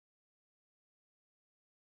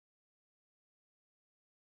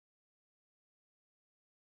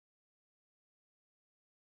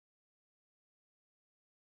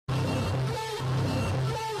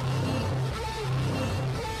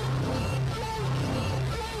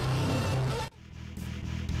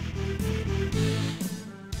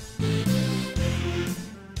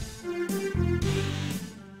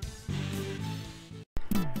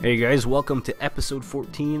Hey guys, welcome to episode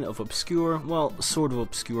 14 of obscure, well, sort of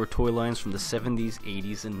obscure toy lines from the 70s,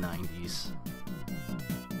 80s, and 90s.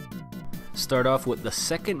 Start off with the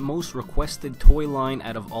second most requested toy line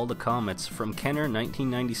out of all the Comets, from Kenner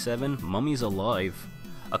 1997, Mummies Alive.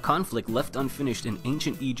 A conflict left unfinished in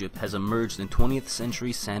ancient Egypt has emerged in 20th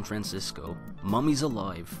century San Francisco. Mummies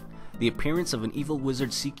Alive. The appearance of an evil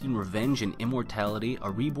wizard seeking revenge and immortality, a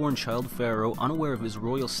reborn child pharaoh unaware of his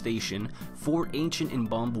royal station, 4 ancient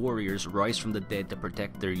embalmed warriors rise from the dead to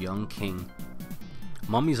protect their young king.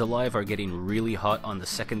 Mummies Alive are getting really hot on the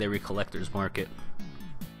secondary collector's market.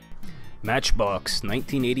 Matchbox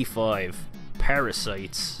 1985,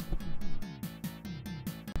 Parasites.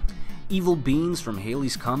 Evil beings from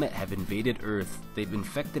Halley's Comet have invaded Earth. They've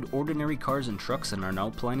infected ordinary cars and trucks and are now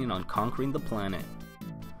planning on conquering the planet.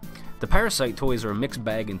 The Parasite toys are a mixed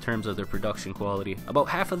bag in terms of their production quality. About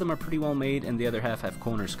half of them are pretty well made and the other half have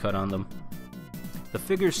corners cut on them. The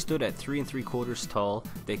figures stood at 3 3/4 tall,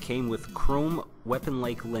 they came with chrome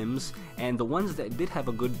weapon-like limbs, and the ones that did have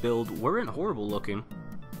a good build weren't horrible looking.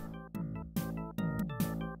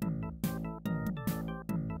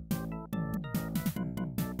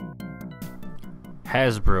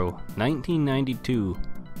 Hasbro 1992,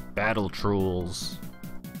 Battle Trolls.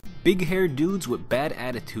 Big-haired dudes with bad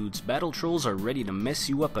attitudes, Battle Trolls are ready to mess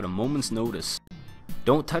you up at a moment's notice.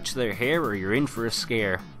 Don't touch their hair or you're in for a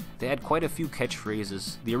scare. They had quite a few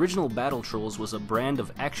catchphrases. The original Battle Trolls was a brand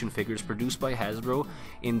of action figures produced by Hasbro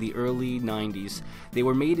in the early 90s. They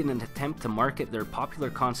were made in an attempt to market their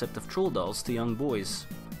popular concept of troll dolls to young boys.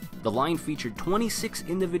 The line featured 26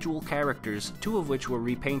 individual characters, 2 of which were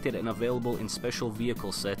repainted and available in special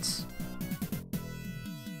vehicle sets.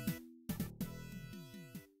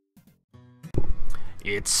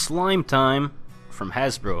 It's Slime Time, from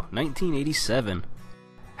Hasbro, 1987.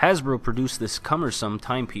 Hasbro produced this cumbersome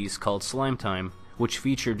timepiece called Slime Time, which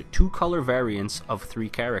featured 2 color variants of 3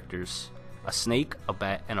 characters, a snake, a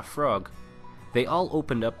bat, and a frog. They all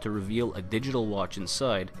opened up to reveal a digital watch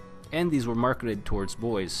inside, and these were marketed towards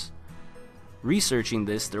boys. Researching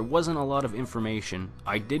this, there wasn't a lot of information.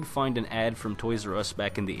 I did find an ad from Toys R Us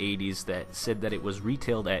back in the 80s that said that it was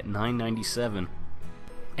retailed at $9.97.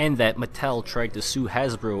 And that Mattel tried to sue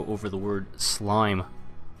Hasbro over the word slime.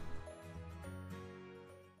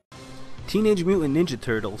 Teenage Mutant Ninja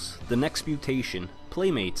Turtles, The Next Mutation,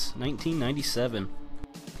 Playmates, 1997.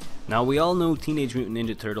 Now we all know Teenage Mutant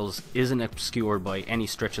Ninja Turtles isn't obscure by any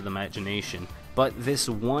stretch of the imagination, but this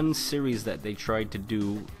one series that they tried to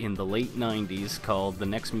do in the late 90s called The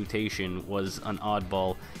Next Mutation was an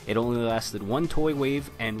oddball. It only lasted 1 toy wave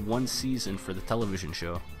and 1 season for the television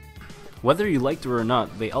show. Whether you liked her or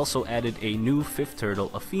not, they also added a new 5th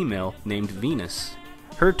turtle, a female, named Venus.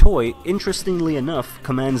 Her toy, interestingly enough,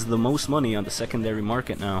 commands the most money on the secondary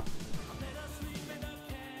market now.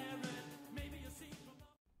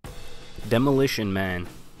 Demolition Man,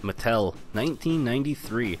 Mattel,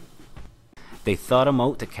 1993. They thought him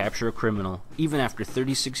out to capture a criminal. Even after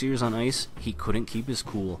 36 years on ice, he couldn't keep his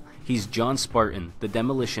cool. He's John Spartan, the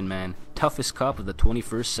Demolition Man, toughest cop of the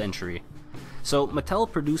 21st century. So, Mattel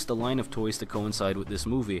produced a line of toys to coincide with this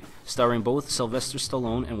movie, starring both Sylvester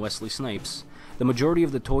Stallone and Wesley Snipes. The majority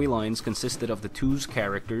of the toy lines consisted of the 2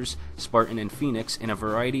 characters, Spartan and Phoenix, in a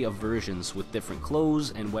variety of versions, with different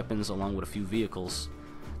clothes and weapons along with a few vehicles.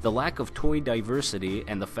 The lack of toy diversity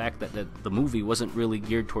and the fact that the movie wasn't really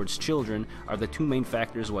geared towards children are the 2 main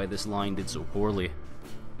factors why this line did so poorly.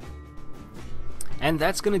 And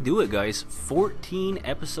that's gonna do it, guys. 14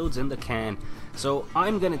 episodes in the can. So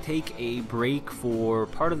I'm gonna take a break for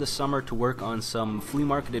part of the summer to work on some flea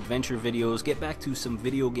market adventure videos, get back to some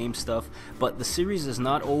video game stuff, but the series is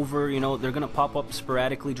not over. You know, they're gonna pop up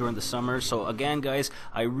sporadically during the summer. So again, guys,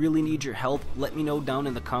 I really need your help. Let me know down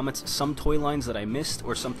in the comments some toy lines that I missed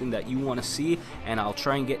or something that you want to see, and I'll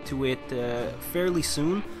try and get to it fairly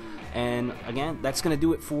soon. And again, that's going to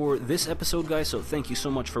do it for this episode, guys, so thank you so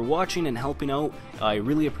much for watching and helping out. I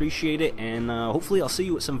really appreciate it, and hopefully I'll see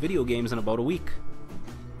you at some video games in about a week.